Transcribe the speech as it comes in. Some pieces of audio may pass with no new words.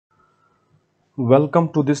Welcome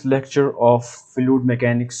to this lecture of fluid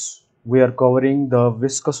mechanics. We are covering the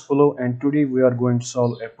viscous flow, and today we are going to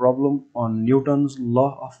solve a problem on Newton's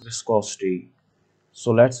law of viscosity.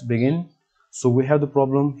 So let's begin. So we have the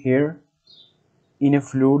problem here. In a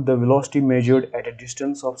fluid, the velocity measured at a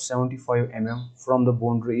distance of 75 mm from the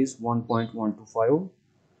boundary is 1.125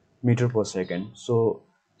 meter per second. So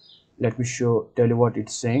let me tell you what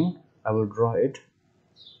it's saying. I will draw it.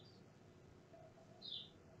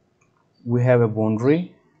 We have a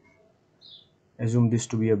boundary. Assume this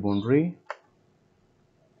to be a boundary,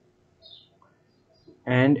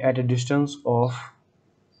 and at a distance of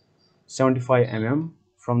 75 mm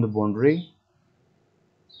from the boundary,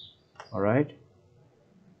 all right,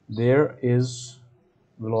 there is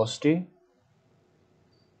velocity.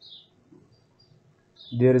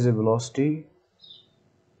 There is a velocity.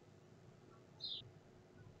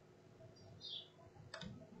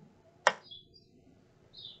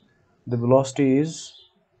 The velocity is,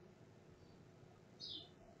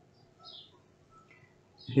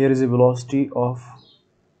 here is a velocity of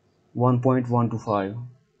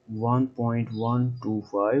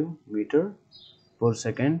 1.125 meter per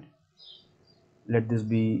second. Let this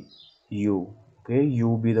be u. Okay,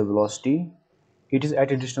 u be the velocity. It is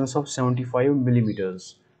at a distance of 75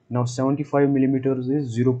 millimeters. Now 75 millimeters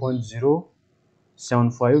is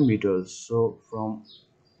 0.075 meters. So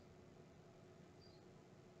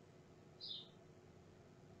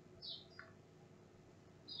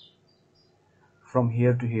from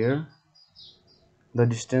here to here, the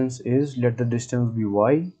distance is, let the distance be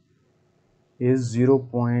y, is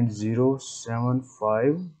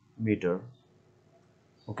 0.075 meter.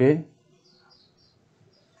 Okay,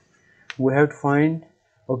 we have to find,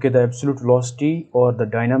 okay, the absolute velocity or the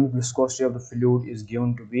dynamic viscosity of the fluid is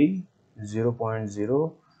given to be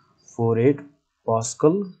 0.048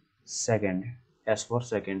 Pascal second, as per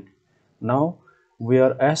second. Now we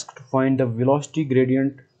are asked to find the velocity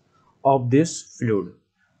gradient of this fluid.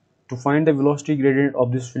 To find the velocity gradient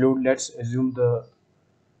of this fluid, let's assume the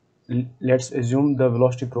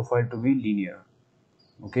velocity profile to be linear.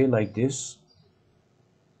 Okay, like this.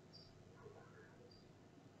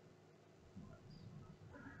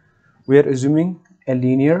 We are assuming a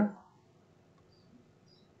linear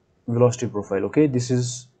velocity profile. Okay, this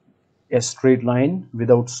is a straight line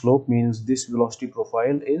without slope, means this velocity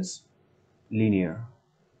profile is linear.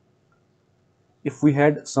 If we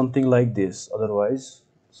had something like this, otherwise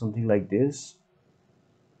something like this,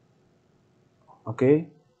 okay,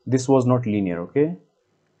 this was not linear. Okay,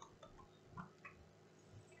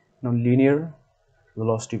 now linear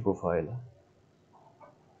velocity profile.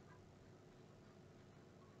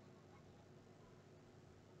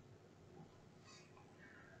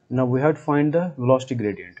 Now we have to find the velocity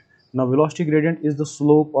gradient. Now velocity gradient is the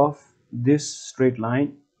slope of this straight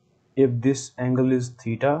line. If this angle is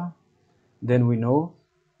theta, then we know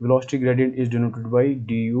velocity gradient is denoted by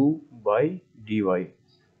du by dy,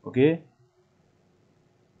 okay,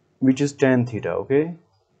 which is tan theta. Okay,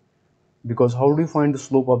 because how do you find the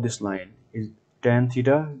slope of this line? Is tan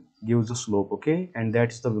theta gives the slope, okay, and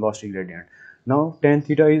that's the velocity gradient. Now tan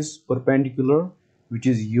theta is perpendicular, which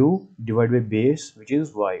is u divided by base, which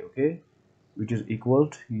is y, okay, which is equal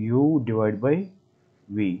to u divided by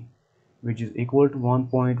v, which is equal to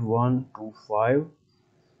 1.125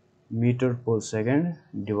 meter per second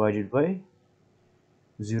divided by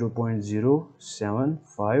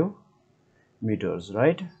 0.075 meters,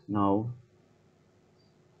 right? Now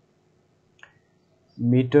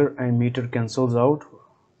meter and meter cancels out,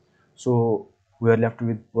 so we are left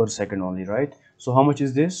with per second only, right? So how much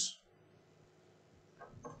is this?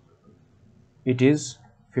 It is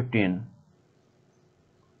 15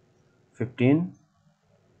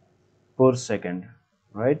 per second,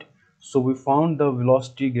 right? So we found the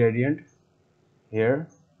velocity gradient here,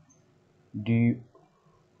 du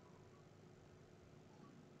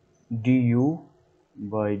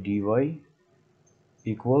by dy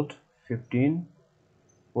equal to 15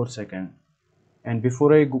 per second. And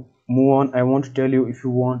before I move on, I want to tell you, if you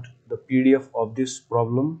want the PDF of this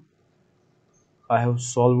problem, I have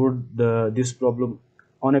solved this problem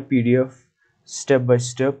on a PDF step by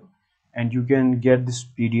step, and you can get this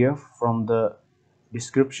PDF from the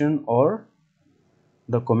description or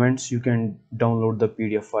the comments. You can download the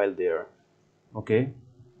PDF file there. Okay,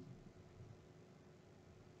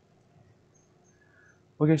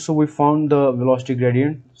 so we found the velocity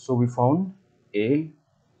gradient. So we found A.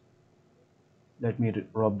 Let me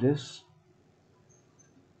rub this.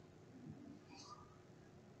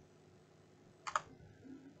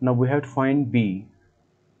 Now we have to find B.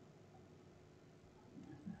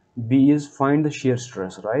 B is find the shear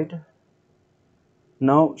stress, right?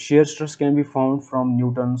 Now shear stress can be found from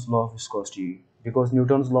Newton's law of viscosity, because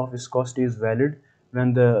Newton's law of viscosity is valid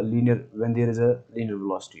when there is a linear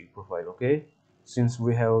velocity profile. Okay, since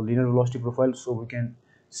we have a linear velocity profile, so we can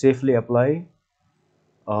safely apply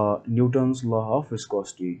Newton's law of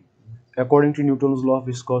viscosity. According to Newton's law of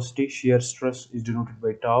viscosity, shear stress is denoted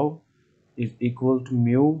by tau is equal to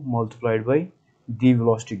mu multiplied by the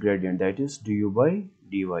velocity gradient, that is du by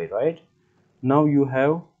dy, right? Now you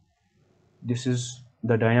have, this is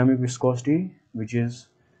the dynamic viscosity, which is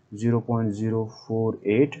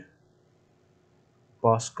 0.048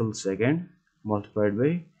 Pascal second multiplied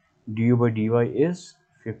by du by dy is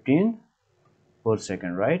 15 per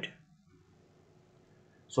second, right?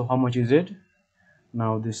 So how much is it?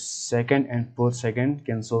 Now this second and per second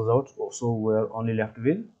cancels out, so we are only left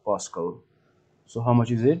with Pascal. So how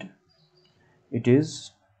much is it? It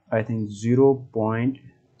is, I think,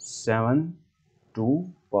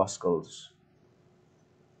 0.72 Pascals.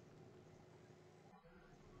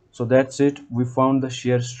 So that's it. We found the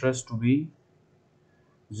shear stress to be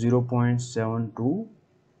 0.72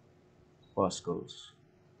 Pascals.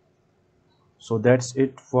 So that's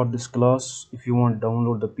it for this class. If you want to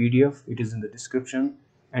download the PDF, it is in the description.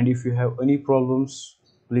 And if you have any problems,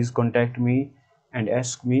 please contact me and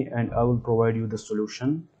ask me, and I will provide you the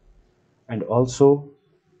solution. And also,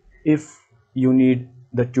 if you need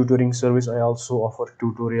the tutoring service, I also offer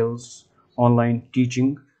tutorials, online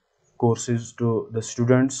teaching courses to the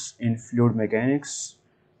students in fluid mechanics.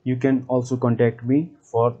 You can also contact me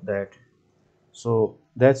for that. So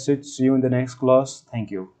that's it. See you in the next class.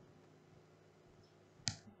 Thank you.